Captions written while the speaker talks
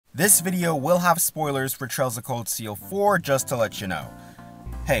This video will have spoilers for Trails of Cold Steel 4, just to let you know.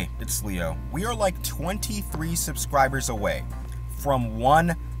 Hey, it's Leo. We are like 23 subscribers away from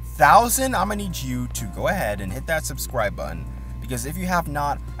 1,000. I'm gonna need you to go ahead and hit that subscribe button, because if you have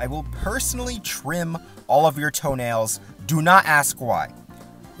not, I will personally trim all of your toenails. Do not ask why.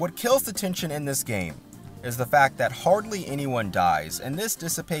 What kills the tension in this game is the fact that hardly anyone dies, and this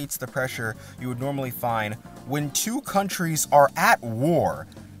dissipates the pressure you would normally find when two countries are at war.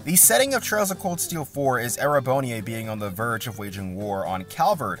 The setting of Trails of Cold Steel 4 is Erebonia being on the verge of waging war on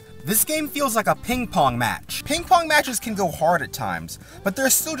Calvard. This game feels like a ping pong match. Ping pong matches can go hard at times, but they're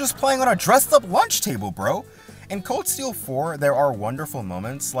still just playing on a dressed up lunch table, bro. In Cold Steel 4, there are wonderful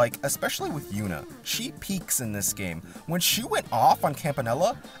moments, like especially with Yuna. She peaks in this game. When she went off on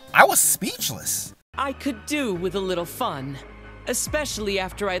Campanella, I was speechless. I could do with a little fun, especially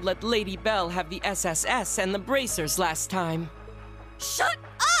after I'd let Lady Belle have the SSS and the bracers last time. Shut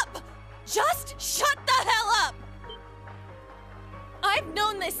up! Just shut the hell up! I've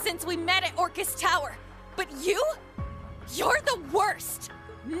known this since we met at Orcus Tower, but you're the worst!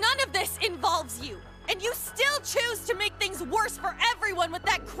 None of this involves you, and you still choose to make things worse for everyone with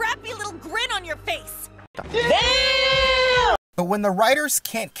that crappy little grin on your face! Damn! But when the writers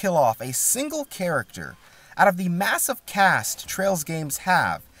can't kill off a single character out of the massive cast Trails games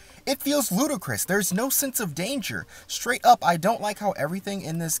have, it feels ludicrous. There's no sense of danger. Straight up, I don't like how everything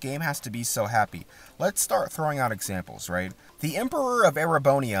in this game has to be so happy. Let's start throwing out examples, right? The Emperor of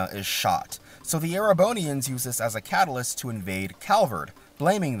Erebonia is shot, so the Erebonians use this as a catalyst to invade Calvard,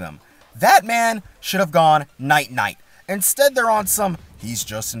 blaming them. That man should have gone night-night. Instead, they're on some, he's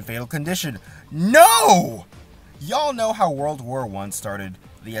just in fatal condition. No! Y'all know how World War I started.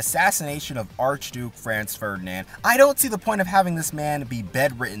 The assassination of Archduke Franz Ferdinand. I don't see the point of having this man be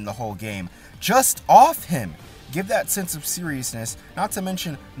bedridden the whole game. Just off him. Give that sense of seriousness, not to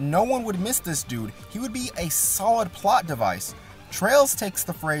mention no one would miss this dude. He would be a solid plot device. Trails takes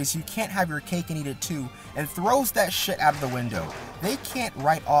the phrase, you can't have your cake and eat it too, and throws that shit out of the window. They can't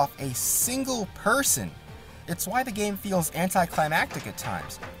write off a single person. It's why the game feels anticlimactic at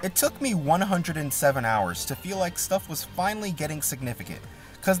times. It took me 107 hours to feel like stuff was finally getting significant,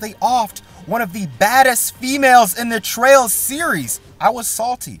 because they offed one of the baddest females in the Trails series. I was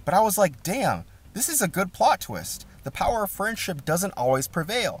salty, but I was like, damn, this is a good plot twist. The power of friendship doesn't always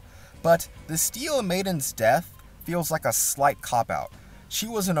prevail. But the Steel Maiden's death feels like a slight cop-out. She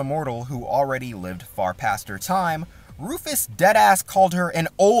was an immortal who already lived far past her time. Rufus deadass called her an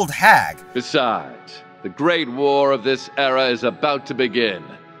old hag. Besides, the great war of this era is about to begin.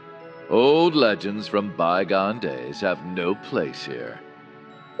 Old legends from bygone days have no place here.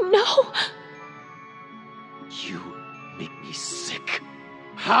 No! You make me sick.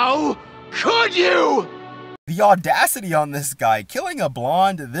 How could you? The audacity on this guy, killing a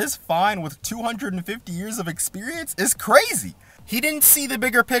blonde this fine with 250 years of experience is crazy. He didn't see the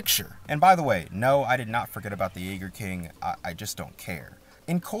bigger picture. And by the way, no, I did not forget about the Jaeger King. I just don't care.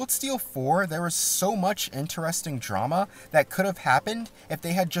 In Cold Steel 4, there was so much interesting drama that could have happened if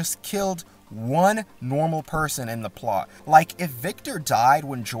they had just killed one normal person in the plot. Like, if Victor died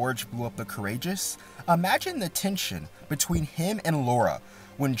when George blew up the Courageous, imagine the tension between him and Laura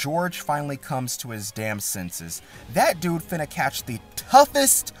when George finally comes to his damn senses. That dude finna catch the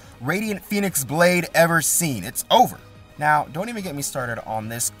toughest Radiant Phoenix blade ever seen. It's over. Now, don't even get me started on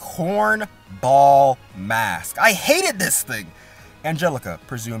this cornball mask. I hated this thing. Angelica,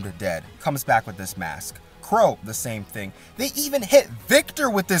 presumed dead, comes back with this mask. Crow, the same thing. They even hit Victor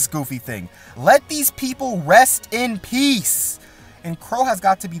with this goofy thing. Let these people rest in peace. And Crow has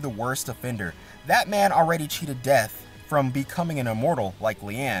got to be the worst offender. That man already cheated death from becoming an immortal like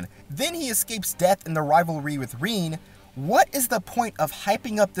Leanne. Then he escapes death in the rivalry with Reen. What is the point of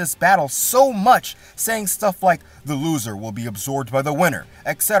hyping up this battle so much, saying stuff like, the loser will be absorbed by the winner,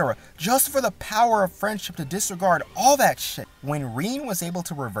 etc., just for the power of friendship to disregard all that shit? When Reen was able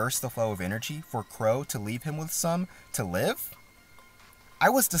to reverse the flow of energy for Crow to leave him with some to live, I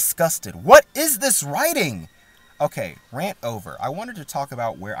was disgusted. What is this writing? Okay, rant over. I wanted to talk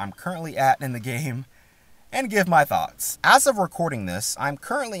about where I'm currently at in the game and give my thoughts. As of recording this, I'm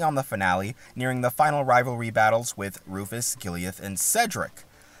currently on the finale, nearing the final rivalry battles with Rufus, Gileath, and Cedric.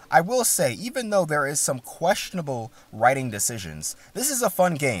 I will say, even though there is some questionable writing decisions, this is a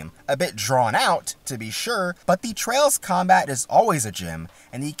fun game, a bit drawn out, to be sure, but the Trails combat is always a gem,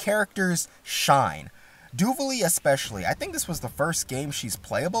 and the characters shine. Duvalie especially, I think this was the first game she's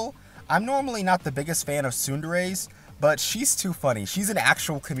playable. I'm normally not the biggest fan of tsunderes, but she's too funny. She's an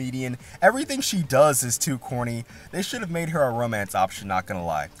actual comedian. Everything she does is too corny. They should have made her a romance option, not gonna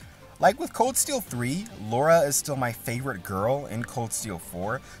lie. Like with Cold Steel 3, Laura is still my favorite girl in Cold Steel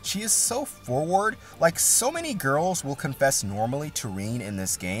 4. She is so forward, like so many girls will confess normally to Rean in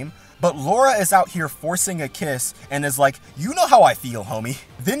this game, but Laura is out here forcing a kiss and is like, you know how I feel, homie.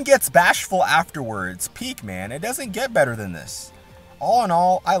 Then gets bashful afterwards. Peak, man, it doesn't get better than this. All in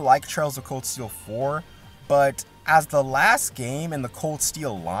all, I like Trails of Cold Steel 4, but as the last game in the Cold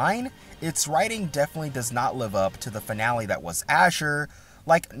Steel line, its writing definitely does not live up to the finale that was Azure.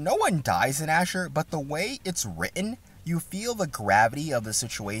 Like, no one dies in Azure, but the way it's written, you feel the gravity of the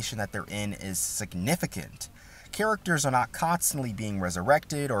situation that they're in is significant. Characters are not constantly being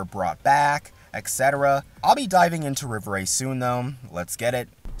resurrected or brought back, etc. I'll be diving into River A soon though, let's get it.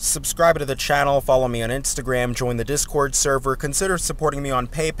 Subscribe to the channel, follow me on Instagram, join the Discord server, consider supporting me on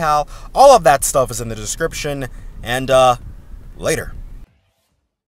PayPal. All of that stuff is in the description, and later.